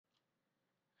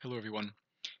Hello everyone.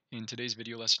 In today's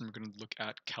video lesson, we're going to look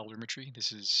at calorimetry.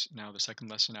 This is now the second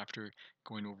lesson after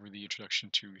going over the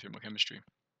introduction to thermochemistry.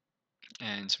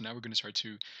 And so now we're going to start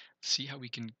to see how we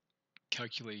can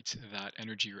calculate that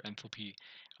energy or enthalpy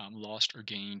lost or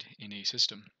gained in a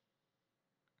system.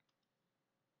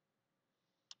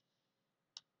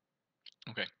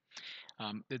 Okay,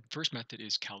 the first method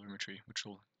is calorimetry, which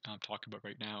we'll talk about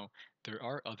right now. There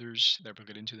are others that we'll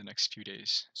get into the next few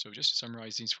days. So just to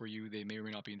summarize these for you, they may or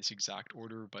may not be in this exact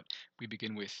order, but we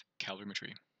begin with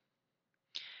calorimetry.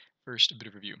 First, a bit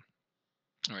of review.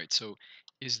 All right, so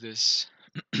is this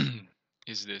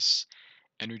is this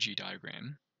energy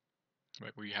diagram,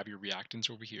 right, where you have your reactants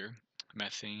over here,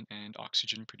 methane and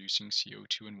oxygen producing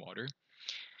CO2 and water.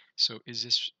 So is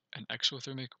this an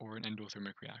exothermic or an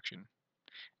endothermic reaction?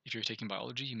 If you're taking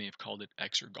biology, you may have called it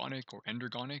exergonic or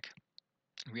endergonic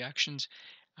reactions.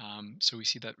 So we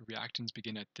see that reactants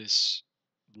begin at this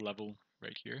level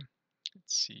right here.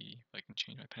 Let's see if I can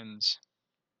change my pens.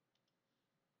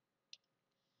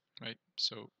 Right,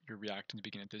 so your reactants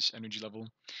begin at this energy level.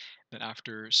 Then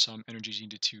after some energy is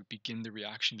needed to begin the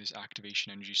reaction, this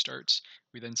activation energy starts.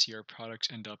 We then see our products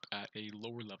end up at a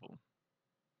lower level,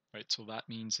 right? So that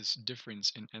means this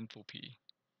difference in enthalpy,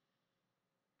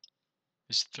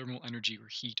 this thermal energy or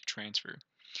heat transfer,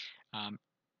 um,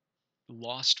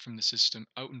 lost from the system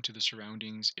out into the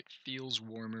surroundings. It feels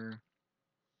warmer.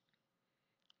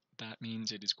 That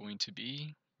means it is going to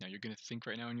be, now you're going to think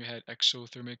right now in your head,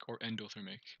 exothermic or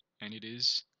endothermic, and it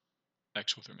is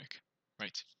exothermic,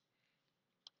 right?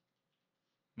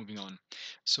 Moving on.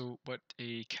 So what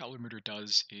a calorimeter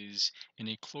does is in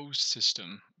a closed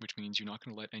system, which means you're not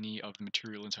going to let any of the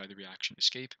material inside the reaction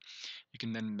escape, you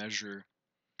can then measure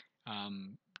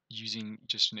um, using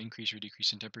just an increase or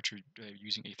decrease in temperature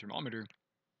using a thermometer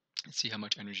and see how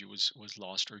much energy was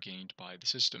lost or gained by the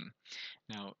system.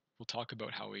 Now we'll talk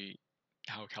about how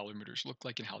calorimeters look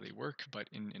like and how they work, but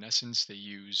in essence they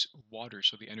use water,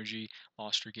 so the energy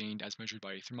lost or gained as measured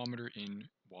by a thermometer in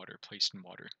water, placed in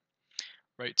water.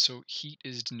 Right, so heat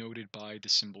is denoted by the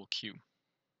symbol Q.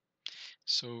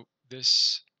 So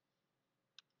this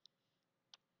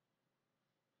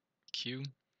Q,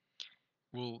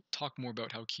 we'll talk more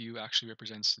about how Q actually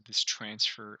represents this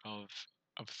transfer of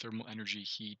thermal energy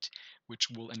heat, which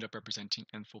will end up representing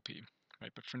enthalpy.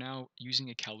 Right, but for now, using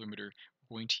a calorimeter,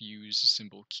 we're going to use the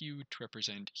symbol Q to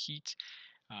represent heat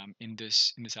in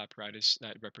this apparatus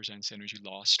that represents energy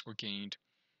lost or gained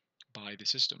by the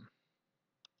system.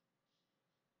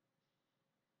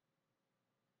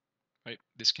 Right,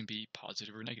 this can be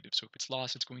positive or negative. So if it's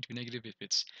lost, it's going to be negative. If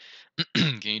it's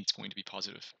gained, it's going to be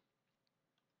positive.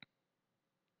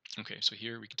 Okay, so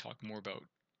here we can talk more about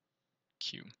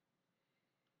Q.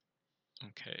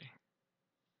 Okay,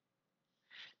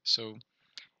 so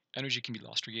energy can be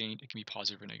lost or gained. It can be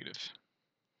positive or negative,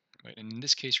 right? And in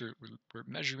this case, we're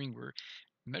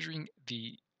measuring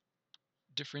the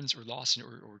difference or loss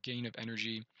or gain of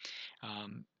energy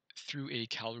um, through a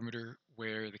calorimeter,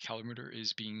 where the calorimeter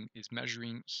is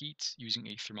measuring heat using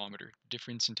a thermometer,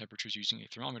 difference in temperatures using a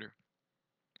thermometer.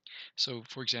 So,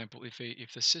 for example, if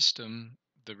the system,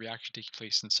 the reaction taking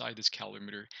place inside this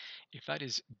calorimeter, if that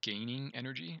is gaining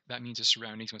energy, that means the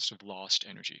surroundings must have lost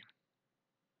energy.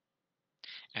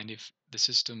 And if the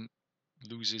system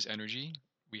loses energy,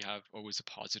 we have always a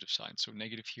positive sign. So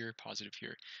negative here, positive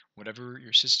here. Whatever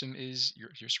your system is,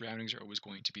 your surroundings are always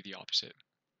going to be the opposite.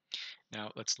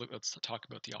 Now let's talk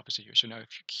about the opposite here. So now if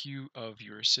Q of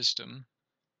your system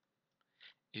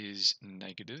is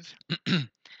negative,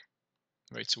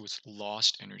 right? So it's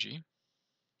lost energy,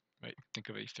 right? Think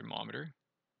of a thermometer,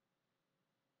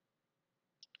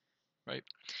 right?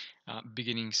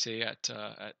 Beginning say at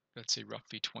let's say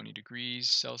roughly 20 degrees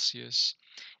Celsius.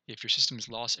 If your system has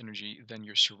lost energy, then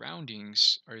your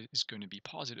surroundings is going to be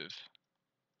positive,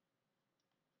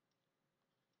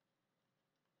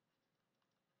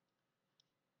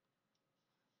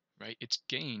 right? It's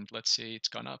gained. Let's say it's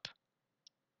gone up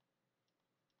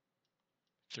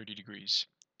 30 degrees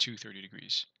to 30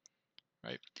 degrees,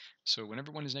 right? So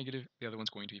whenever one is negative, the other one's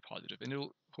going to be positive, and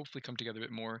it'll hopefully come together a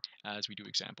bit more as we do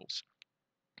examples.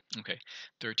 Okay,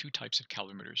 there are two types of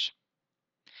calorimeters.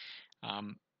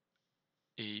 Um,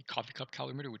 a coffee cup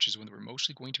calorimeter, which is one that we're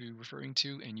mostly going to be referring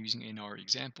to and using in our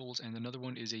examples, and another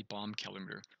one is a bomb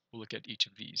calorimeter. We'll look at each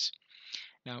of these.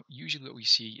 Now, usually what we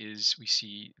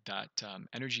see that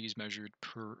energy is measured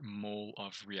per mole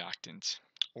of reactant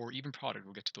or even product.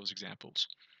 We'll get to those examples.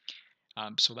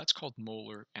 So that's called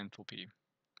molar enthalpy,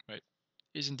 right?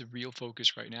 Isn't the real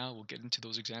focus right now. We'll get into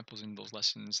those examples in those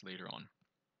lessons later on.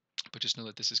 but just know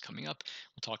that this is coming up.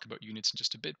 We'll talk about units in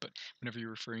just a bit, but whenever you're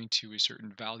referring to a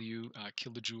certain value,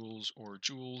 kilojoules or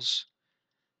joules,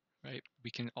 right,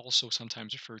 we can also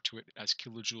sometimes refer to it as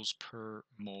kilojoules per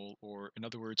mole, or in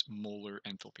other words, molar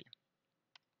enthalpy.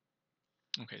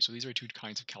 Okay, so these are two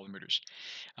kinds of calorimeters.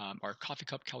 Our coffee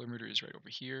cup calorimeter is right over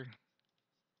here.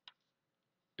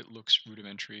 It looks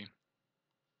rudimentary.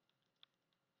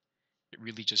 It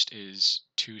really just is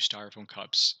two styrofoam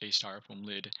cups, a styrofoam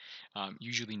lid,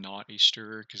 usually not a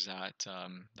stirrer because that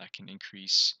can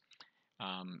increase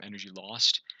energy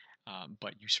lost,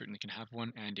 but you certainly can have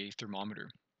one, and a thermometer,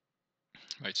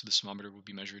 right? So the thermometer will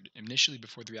be measured initially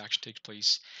before the reaction takes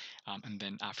place, and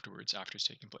then afterwards, after it's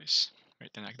taken place,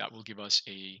 right? Then that will give us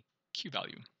a Q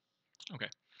value. Okay,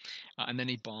 and then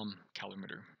a bomb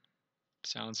calorimeter.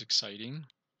 Sounds exciting.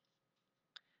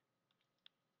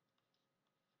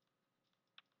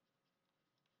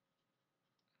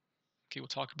 Okay, we'll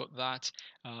talk about that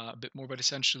a bit more, but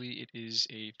essentially it is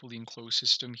a fully enclosed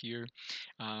system here.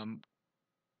 Um,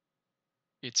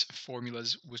 its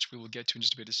formulas, which we will get to in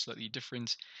just a bit, is slightly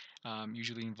different.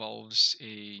 Usually involves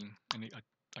a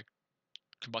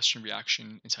combustion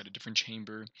reaction inside a different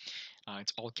chamber.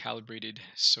 It's all calibrated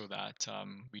so that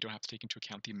we don't have to take into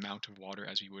account the amount of water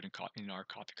as we would in our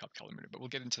coffee cup calorimeter, but we'll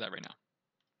get into that right now.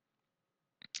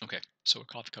 Okay, so a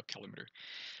coffee cup calorimeter.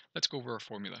 Let's go over our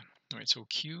formula. All right, so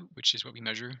Q, which is what we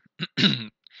measure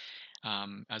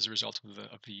as a result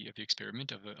of the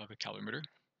experiment of the calorimeter,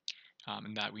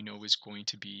 and that we know is going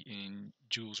to be in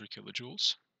joules or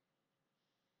kilojoules.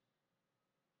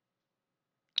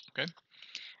 Okay,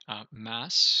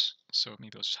 mass. So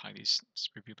maybe I'll just hide these. Let's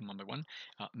review them one by one.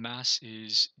 Mass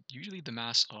is usually the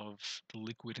mass of the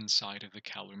liquid inside of the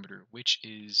calorimeter, which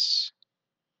is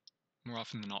more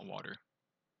often than not water.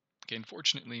 Okay,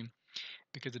 unfortunately,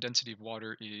 because the density of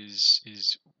water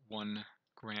is 1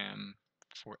 gram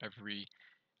for every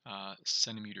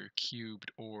centimeter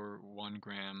cubed, or 1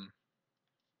 gram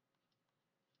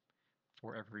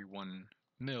for every 1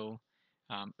 mil,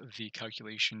 the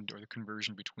calculation or the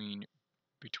conversion between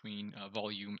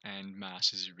volume and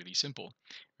mass is really simple,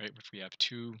 right? If we have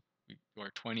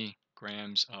 20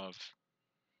 grams of,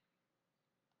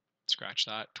 scratch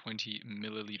that, 20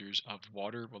 milliliters of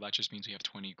water, well, that just means we have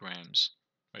 20 grams,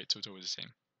 right? So it's always the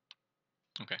same.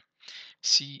 Okay.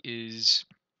 C is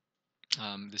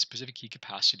the specific heat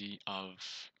capacity of,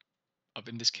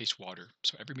 in this case, water.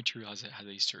 So every material has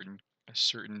a certain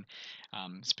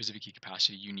specific heat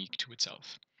capacity unique to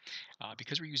itself.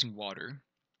 Because we're using water,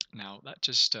 now that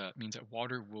just means that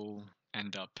water will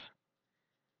end up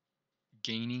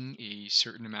gaining a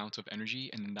certain amount of energy,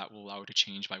 and then that will allow it to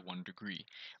change by 1 degree.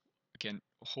 Again,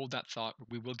 hold that thought.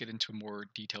 We will get into a more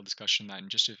detailed discussion of that in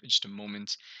just a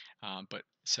moment. But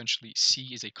essentially,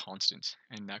 C is a constant,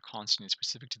 and that constant is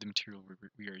specific to the material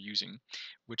we are using,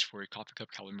 which for a coffee cup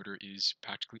calorimeter is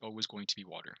practically always going to be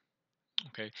water.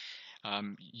 Okay,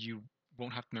 you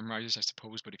won't have to memorize this, I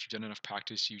suppose, but if you've done enough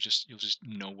practice, you'll just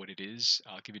know what it is.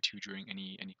 I'll give it to you during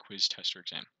any quiz, test, or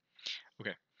exam.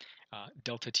 Okay.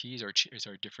 Delta T is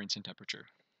our difference in temperature.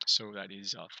 So that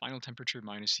is final temperature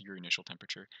minus your initial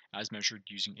temperature as measured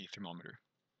using a thermometer,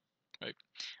 right?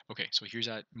 Okay, so here's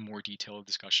that more detailed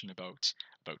discussion about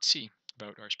C,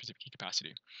 about our specific heat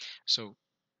capacity. So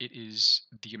it is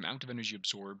the amount of energy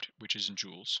absorbed, which is in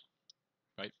joules,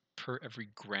 right, per every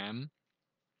gram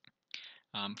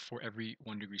for every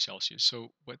 1 degree Celsius.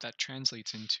 So what that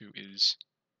translates into is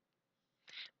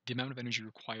the amount of energy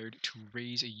required to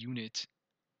raise a unit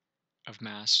of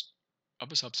mass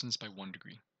of a substance by 1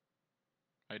 degree,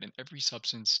 right? And every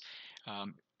substance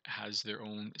um, has their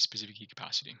own specific heat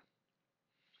capacity.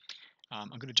 I'm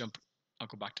going to jump, I'll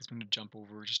go back to, I'm going to jump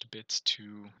over just a bit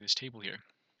to this table here.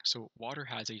 So water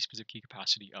has a specific heat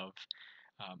capacity of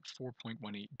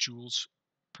 4.18 joules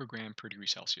per gram per degree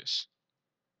Celsius.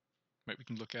 Right, we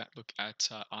can look at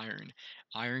iron.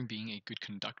 Iron being a good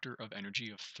conductor of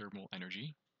energy, of thermal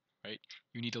energy, right?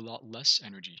 You need a lot less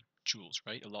energy, joules,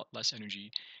 right? A lot less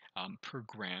energy per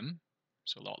gram,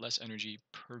 so a lot less energy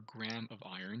per gram of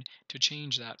iron to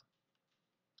change that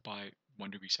by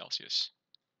 1 degree Celsius,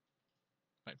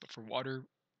 right? But for water,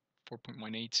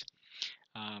 4.18,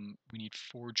 we need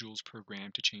 4 joules per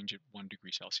gram to change it 1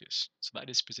 degree Celsius. So that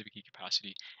is specific heat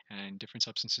capacity, and different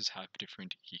substances have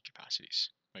different heat capacities,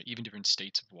 right? Even different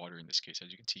states of water in this case,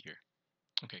 as you can see here.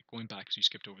 Okay, going back, because you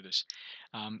skipped over this.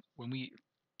 When we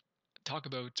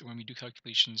do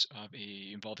calculations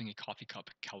involving a coffee cup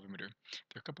calorimeter,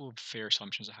 there are a couple of fair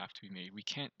assumptions that have to be made. We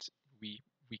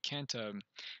can't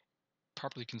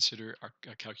properly consider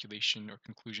a calculation or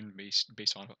conclusion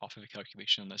based on off of a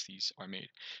calculation unless these are made.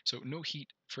 So no heat.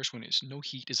 First one is no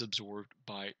heat is absorbed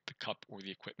by the cup or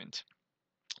the equipment.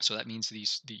 So that means the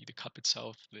cup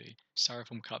itself, the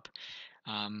styrofoam cup,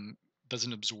 um,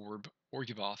 doesn't absorb or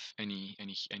give off any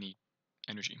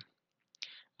energy.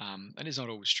 That is not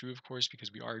always true, of course,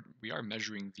 because we are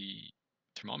measuring the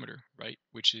thermometer, right,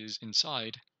 which is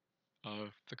inside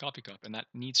of the coffee cup, and that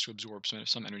needs to absorb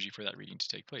some energy for that reading to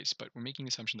take place. But we're making the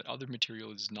assumption that other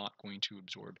material is not going to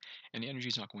absorb, and the energy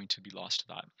is not going to be lost to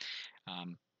that.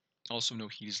 Um, Also, no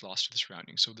heat is lost to the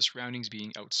surroundings. So the surroundings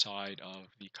being outside of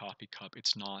the coffee cup,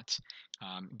 it's not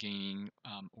gaining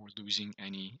or losing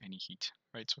any heat,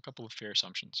 right? So a couple of fair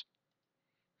assumptions.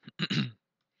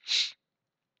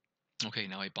 Okay,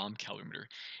 now a bomb calorimeter.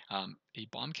 A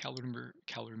bomb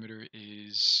calorimeter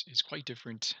is quite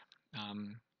different.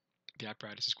 Um, the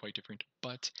apparatus is quite different,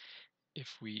 but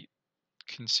if we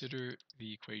consider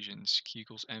the equations, Q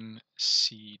equals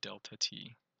mc delta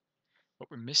T. What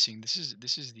we're missing, this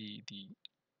is the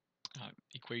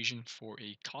equation for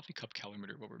a coffee cup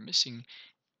calorimeter. What we're missing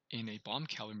in a bomb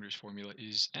calorimeter's formula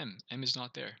is m. M is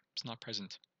not there. It's not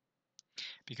present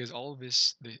because all of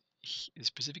this, the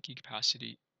specific heat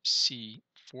capacity C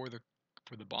for the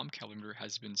bomb calorimeter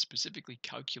has been specifically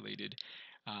calculated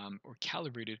or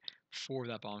calibrated for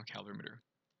that bomb calorimeter.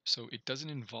 So it doesn't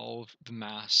involve the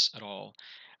mass at all.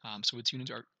 So its units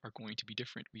are going to be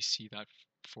different. We see that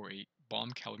for a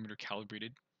bomb calorimeter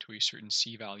calibrated to a certain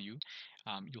C value,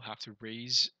 you'll have to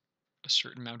raise a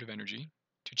certain amount of energy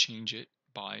to change it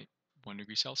by 1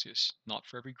 degree Celsius. Not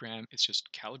for every gram, it's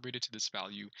just calibrated to this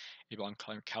value. A bomb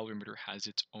calorimeter has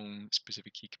its own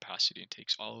specific heat capacity. It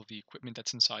takes all of the equipment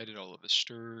that's inside it, all of the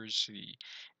stirrers,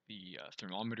 the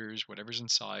thermometers, whatever's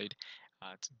inside.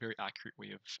 It's a very accurate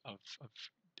way of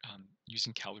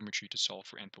using calorimetry to solve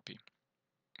for enthalpy.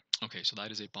 Okay, so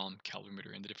that is a bomb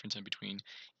calorimeter and the difference in between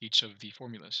each of the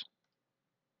formulas.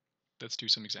 Let's do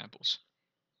some examples.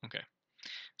 Okay.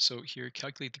 So here,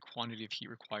 calculate the quantity of heat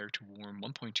required to warm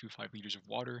 1.25 liters of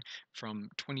water from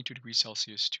 22 degrees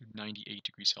Celsius to 98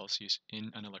 degrees Celsius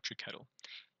in an electric kettle.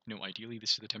 Ideally,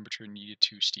 this is the temperature needed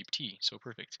to steep tea, so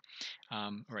perfect.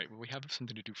 All right, well, we have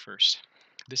something to do first.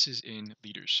 This is in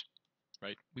liters,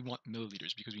 right? We want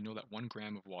milliliters because we know that 1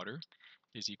 gram of water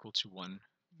is equal to 1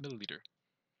 milliliter.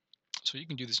 So you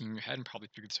can do this in your head and probably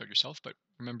figure this out yourself, but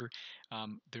remember,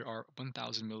 there are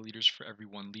 1,000 milliliters for every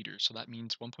 1 liter. So that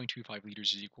means 1.25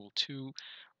 liters is equal to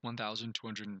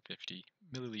 1,250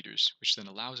 milliliters, which then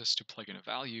allows us to plug in a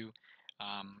value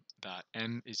that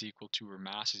m is equal to, or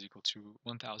mass is equal to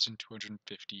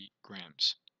 1,250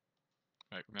 grams.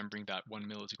 Right, remembering that 1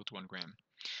 mil is equal to 1 gram.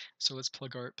 So let's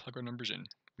plug our numbers in.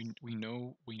 We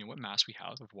know what mass we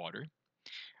have of water.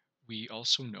 We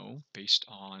also know, based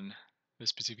on the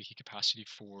specific heat capacity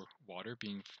for water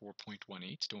being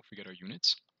 4.18, don't forget our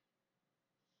units,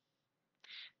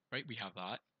 right? We have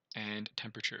that. And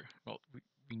temperature. Well,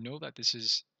 we know that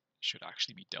should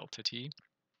actually be delta T.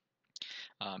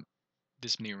 Um,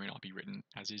 this may or may not be written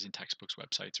as is in textbooks,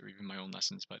 websites, or even my own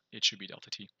lessons, but it should be delta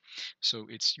T. So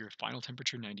it's your final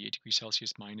temperature, 98 degrees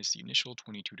Celsius, minus the initial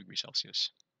 22 degrees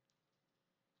Celsius.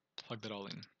 Plug that all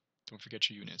in. Don't forget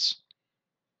your units.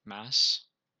 Mass,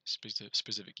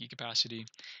 specific heat capacity,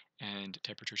 and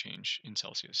temperature change in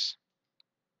Celsius,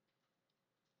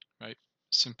 right?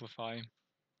 Simplify.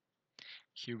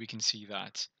 Here we can see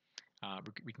that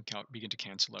we can begin to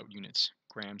cancel out units.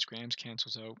 Grams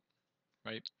cancels out,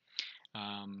 right?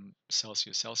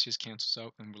 Celsius cancels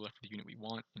out, and we're left with the unit we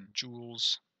want in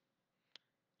joules.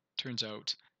 Turns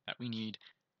out that we need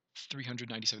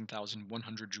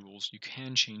 397,100 joules. You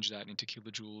can change that into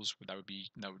kilojoules, but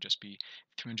that would just be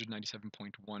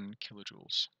 397.1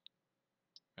 kilojoules.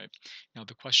 Right? Now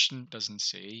the question doesn't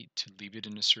say to leave it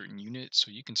in a certain unit,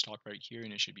 so you can stop right here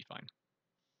and it should be fine.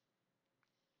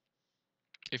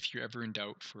 If you're ever in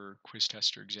doubt for quiz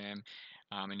test or exam,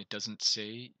 and it doesn't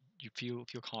say, you feel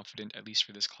confident, at least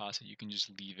for this class, that you can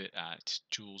just leave it at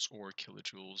joules or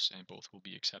kilojoules, and both will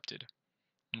be accepted.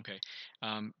 Okay,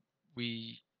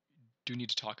 we do need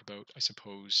to talk about, I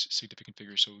suppose, significant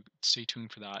figures, so stay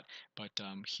tuned for that. But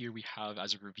here we have,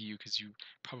 as a review, because you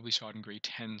probably saw it in grade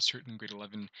 10, certainly in grade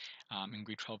 11, in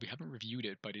grade 12, we haven't reviewed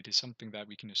it, but it is something that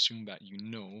we can assume that you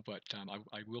know, but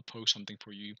I will post something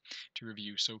for you to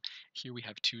review. So here we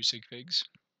have 2 sig figs,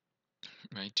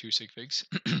 right, 2 sig figs.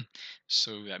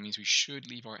 So that means we should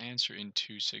leave our answer in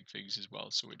 2 sig figs as well.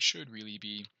 So it should really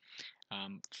be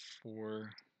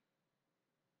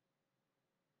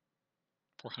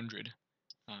 400.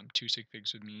 2 sig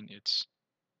figs would mean it's,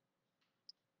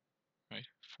 right,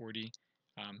 40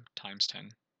 times 10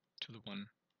 to the 1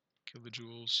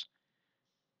 kilojoules.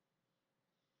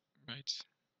 right?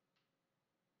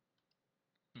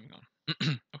 Moving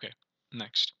on. Okay,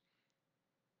 next.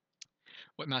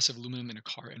 What mass of aluminum in a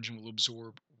car engine will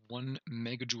absorb 1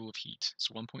 megajoule of heat?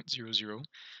 So 1.00,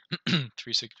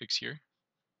 3 sig figs here.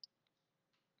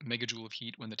 Megajoule of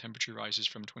heat when the temperature rises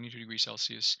from 22 degrees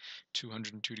Celsius to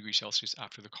 102 degrees Celsius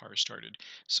after the car is started.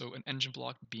 So an engine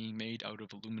block being made out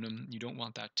of aluminum, you don't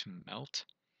want that to melt.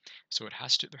 So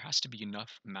there has to be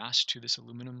enough mass to this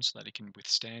aluminum so that it can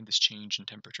withstand this change in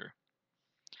temperature.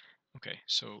 Okay,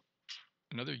 so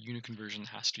another unit conversion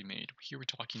has to be made. Here we're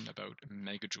talking about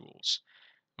megajoules.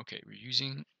 Okay, we're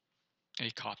using a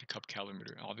coffee cup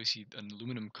calorimeter. Obviously, an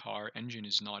aluminum car engine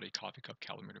is not a coffee cup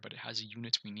calorimeter, but it has a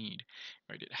unit we need,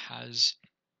 right? It has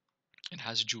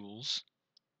joules.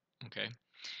 Okay,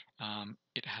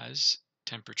 it has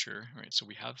temperature, right? So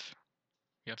we have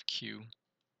Q,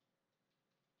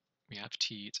 we have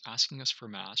T. It's asking us for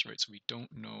mass, right? So we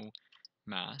don't know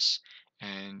mass,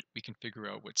 and we can figure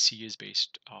out what C is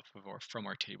based off of from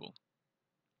our table.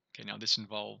 Okay, now this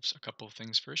involves a couple of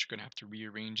things. First, you're going to have to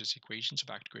rearrange this equation. So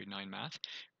back to grade 9 math,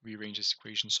 rearrange this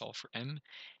equation, solve for M,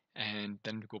 and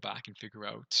then go back and figure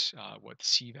out what the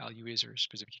C value is, or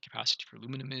specific heat capacity for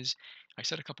aluminum is. I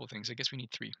said a couple of things. I guess we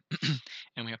need 3.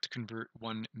 And we have to convert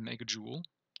 1 megajoule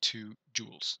to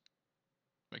joules.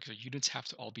 Right, because our units have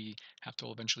to all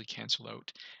eventually cancel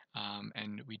out,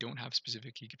 and we don't have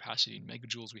specific heat capacity in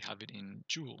megajoules. We have it in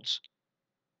joules.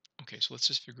 Okay, so let's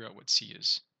just figure out what C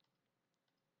is.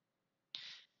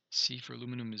 C for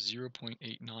aluminum is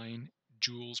 0.89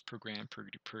 joules per gram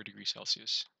per degree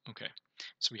Celsius. Okay,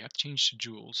 so we have to change to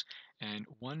joules, and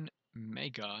 1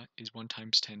 mega is 1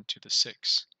 times 10 to the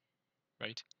 6,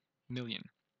 right? Million,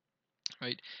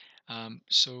 right?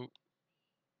 So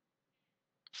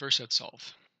first let's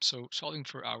solve. So solving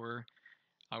for our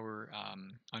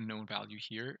unknown value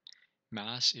here,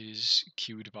 mass is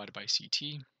Q divided by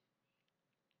CT,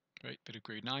 right? Bit of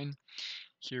grade 9.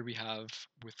 Here we have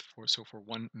for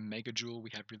 1 megajoule, we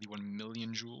have really 1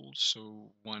 million joules.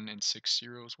 So 1 and 6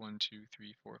 zeros, 1, 2,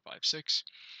 3, 4, 5, 6,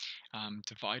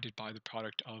 divided by the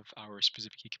product of our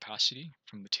specific heat capacity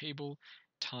from the table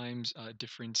times our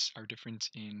difference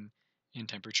in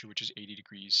temperature, which is 80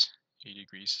 degrees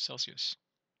Celsius.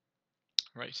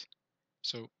 Right.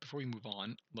 So before we move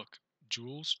on, look,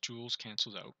 joules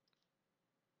cancels out.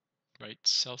 Right?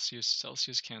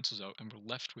 Celsius cancels out, and we're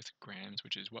left with grams,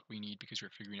 which is what we need because we're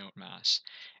figuring out mass.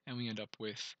 And we end up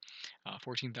with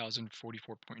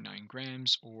 14,044.9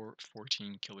 grams, or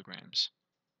 14 kilograms.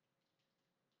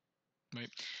 Right?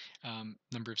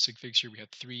 Number of sig figs here, we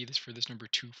had 3. This for this number,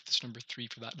 2 for this number, 3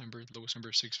 for that number. The lowest number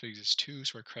of sig figs is 2,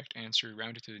 so our correct answer,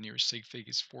 rounded to the nearest sig fig,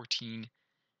 is 14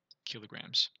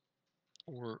 kilograms,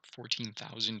 or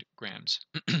 14,000 grams.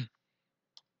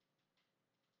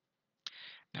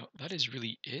 Now, that is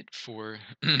really it for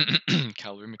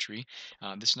calorimetry.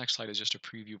 This next slide is just a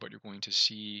preview of what you're going to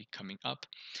see coming up.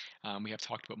 We have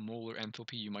talked about molar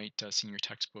enthalpy. You might see in your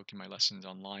textbook, in my lessons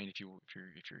online, if you're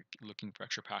looking for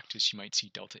extra practice, you might see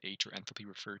delta H, or enthalpy,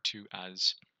 referred to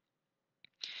as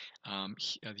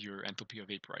your enthalpy of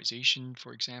vaporization,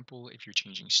 for example, if you're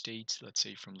changing states, let's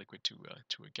say from liquid to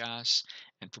a gas,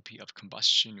 enthalpy of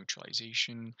combustion,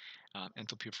 neutralization,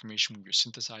 enthalpy of formation when you're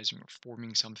synthesizing or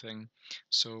forming something.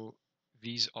 So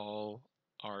these all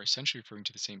are essentially referring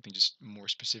to the same thing, just more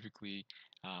specifically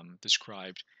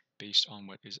described based on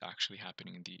what is actually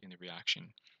happening in the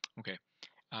reaction. Okay.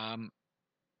 Um,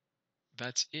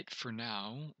 that's it for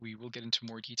now. We will get into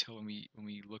more detail when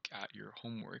we look at your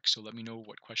homework. So let me know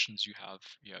what questions you have.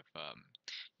 You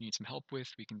need some help with.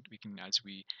 We can as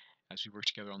we work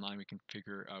together online, we can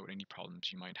figure out any problems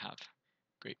you might have.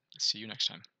 Great. See you next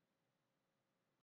time.